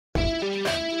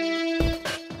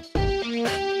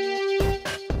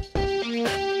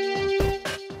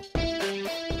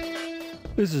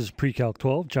This is Pre-Calc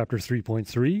 12, Chapter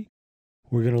 3.3.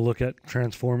 We're going to look at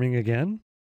transforming again.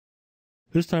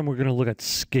 This time we're going to look at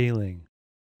scaling.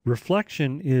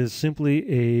 Reflection is simply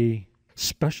a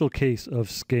special case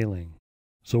of scaling.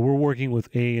 So we're working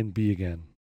with A and B again.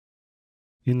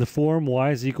 In the form y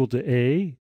is equal to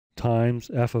A times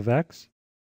f of x,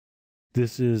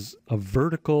 this is a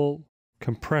vertical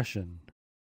compression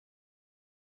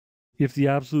if the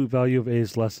absolute value of A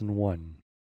is less than 1.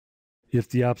 If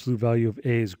the absolute value of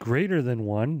A is greater than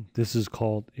 1, this is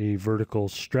called a vertical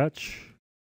stretch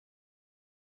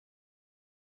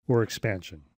or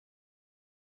expansion.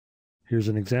 Here's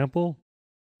an example.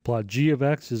 Plot g of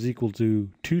x is equal to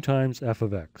 2 times f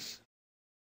of x.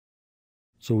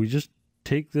 So we just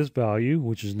take this value,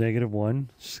 which is -1,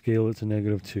 scale it to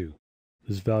 -2.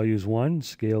 This value is 1,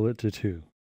 scale it to 2.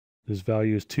 This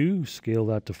value is 2, scale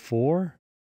that to 4.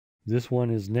 This one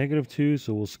is -2,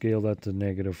 so we'll scale that to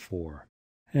 -4.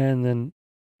 And then,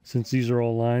 since these are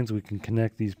all lines, we can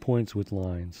connect these points with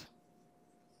lines.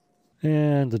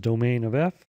 And the domain of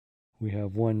f, we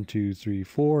have 1, 2, 3,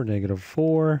 4,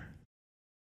 -4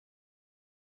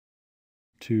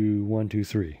 to 1, 2,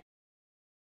 3.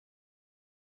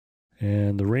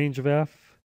 And the range of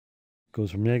f goes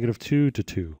from -2 to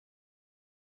 2.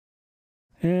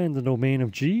 And the domain of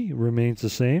g remains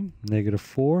the same,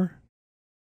 -4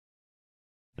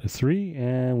 to 3,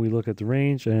 and we look at the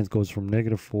range and it goes from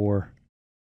 -4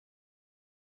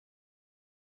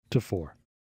 to 4.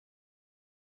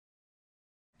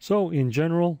 So in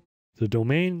general, the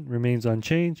domain remains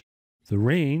unchanged. The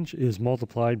range is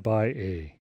multiplied by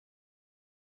A.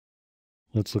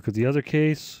 Let's look at the other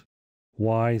case.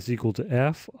 Y is equal to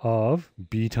f of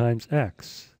b times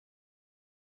x.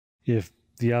 If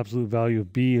the absolute value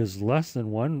of b is less than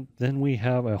 1, then we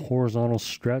have a horizontal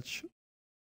stretch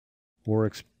or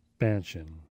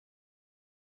expansion.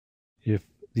 If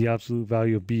the absolute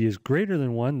value of b is greater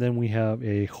than 1, then we have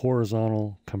a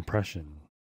horizontal compression.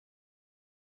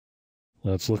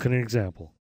 Let's look at an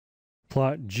example.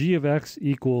 Plot g of x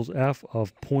equals f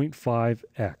of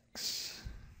 0.5x.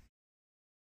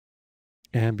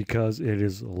 And because it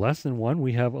is less than 1,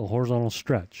 we have a horizontal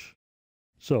stretch.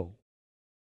 So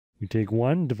we take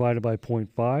 1 divided by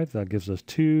 0.5, that gives us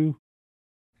 2.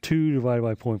 2 divided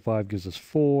by 0.5 gives us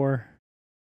 4.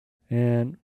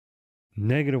 And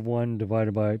 -1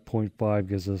 divided by 0.5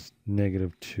 gives us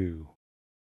 -2.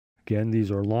 Again,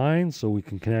 these are lines, so we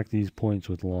can connect these points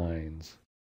with lines.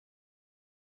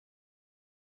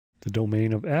 The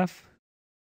domain of f,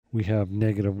 we have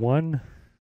 -1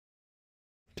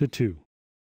 to 2.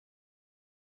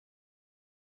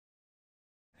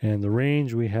 And the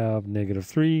range, we have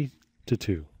 -3 to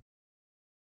 2.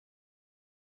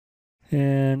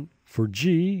 And for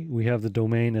g, we have the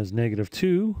domain as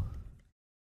 -2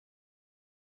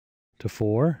 to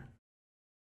 4.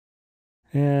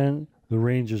 And the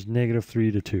range is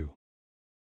 -3 to 2.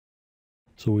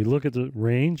 So we look at the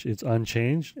range, it's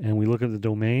unchanged, and we look at the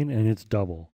domain, and it's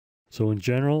double. So in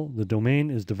general, the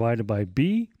domain is divided by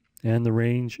b, and the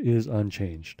range is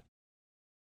unchanged.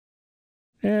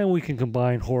 And we can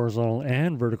combine horizontal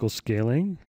and vertical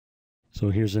scaling. So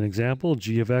here's an example.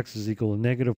 G of x is equal to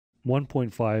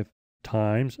 -1.5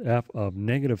 times f of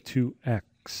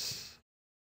 -2x.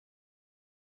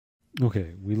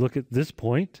 Okay, we look at this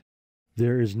point.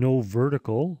 There is no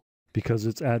vertical because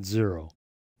it's at 0.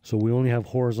 So we only have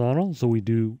horizontal, so we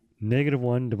do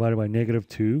 -1 divided by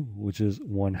 -2, which is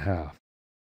 1/2.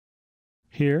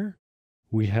 Here,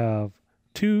 we have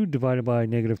 2 divided by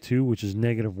 -2, which is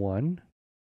 -1.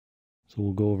 So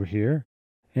we'll go over here.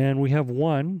 And we have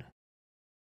 1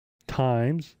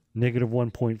 times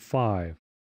 -1.5.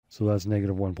 So that's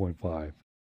 -1.5.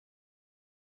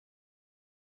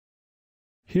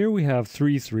 Here we have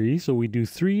 3, so we do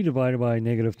 3 divided by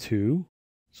 -2.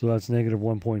 So that's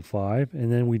 -1.5. And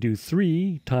then we do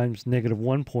 3 times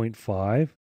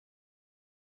 -1.5,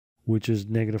 which is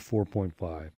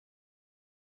 -4.5.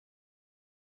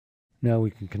 Now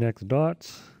we can connect the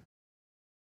dots.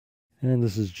 And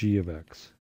this is g of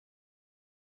x.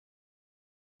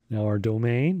 Now our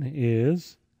domain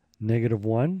is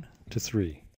 -1 to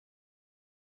 3.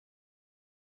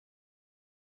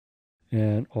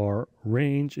 And our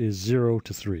range is 0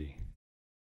 to 3.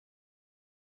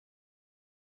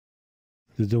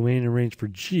 The domain and range for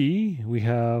g, we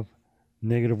have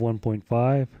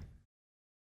 -1.5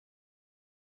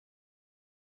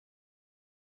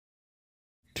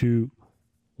 to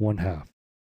 1/2.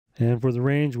 And for the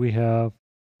range, we have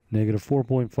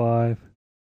 -4.5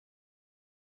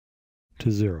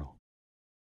 to 0.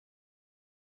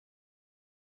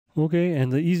 Okay,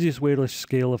 and the easiest way to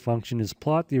scale a function is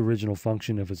plot the original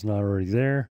function if it's not already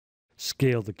there.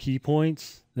 scale the key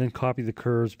points, then copy the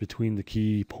curves between the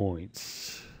key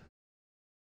points.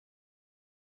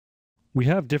 We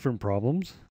have different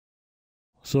problems,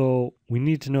 so we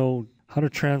need to know how to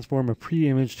transform a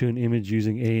pre-image to an image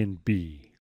using A and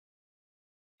B.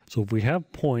 So if we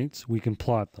have points, we can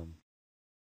plot them.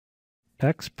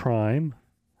 X prime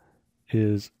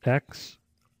is X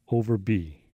over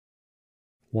B.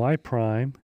 Y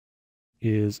prime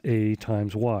is A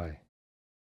times Y.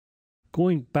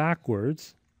 Going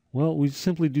backwards, well, we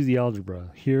simply do the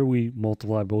algebra. Here we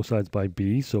multiply both sides by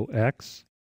B, so X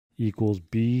equals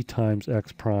B times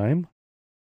X prime.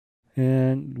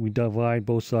 And we divide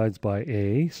both sides by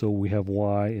A, so we have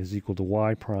Y is equal to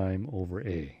Y prime over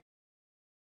A.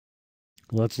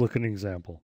 Let's look at an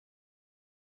example.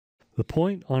 The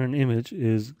point on an image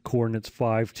is coordinates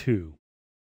 5, 2.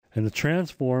 And the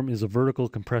transform is a vertical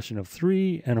compression of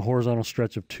 3 and a horizontal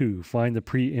stretch of 2. Find the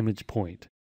pre-image point.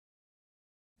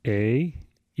 A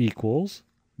equals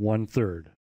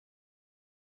 1/3.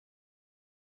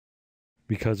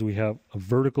 Because we have a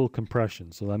vertical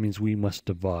compression, so that means we must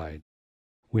divide.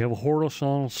 We have a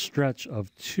horizontal stretch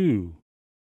of 2.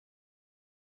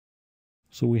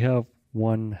 So we have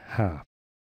 1/2.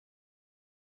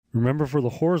 Remember, for the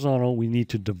horizontal, we need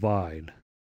to divide.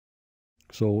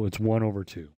 So it's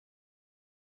 1/2.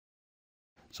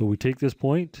 So we take this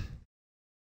point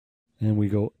and we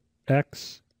go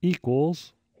X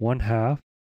equals 1/2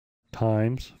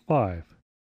 times 5.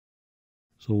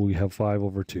 So we have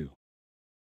 5/2.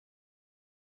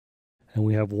 And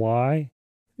we have Y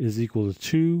is equal to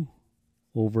 2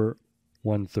 over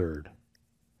 1/3.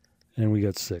 And we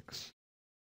get 6.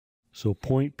 So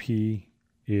point P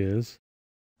is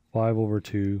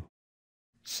 5/2,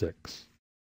 6.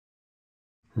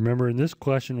 Remember, in this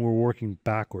question, we're working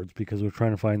backwards because we're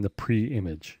trying to find the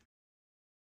pre-image.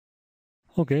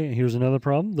 Okay, here's another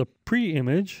problem. The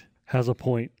pre-image has a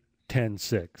point 10,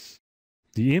 6.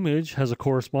 The image has a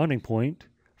corresponding point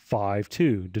 5,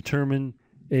 2. Determine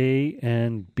A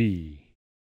and B.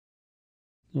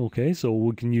 Okay, so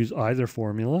we can use either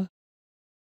formula.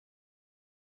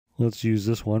 Let's use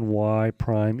this one. Y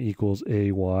prime equals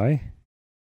AY.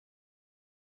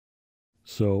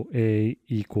 So A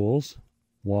equals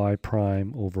Y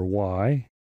prime over Y.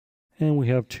 And we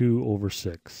have 2 over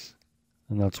 6.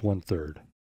 And that's 1/3.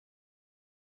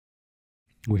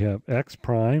 We have X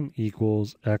prime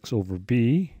equals X over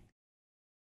B.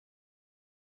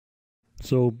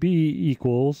 So B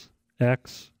equals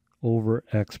X over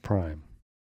X prime.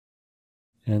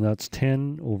 And that's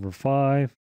 10 over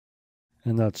 5.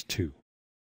 And that's 2.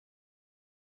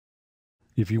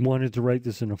 If you wanted to write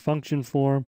this in a function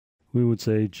form, we would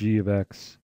say g of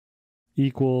x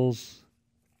equals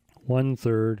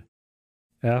 1/3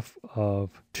 f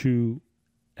of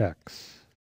 2x.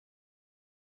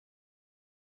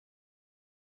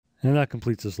 And that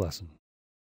completes this lesson.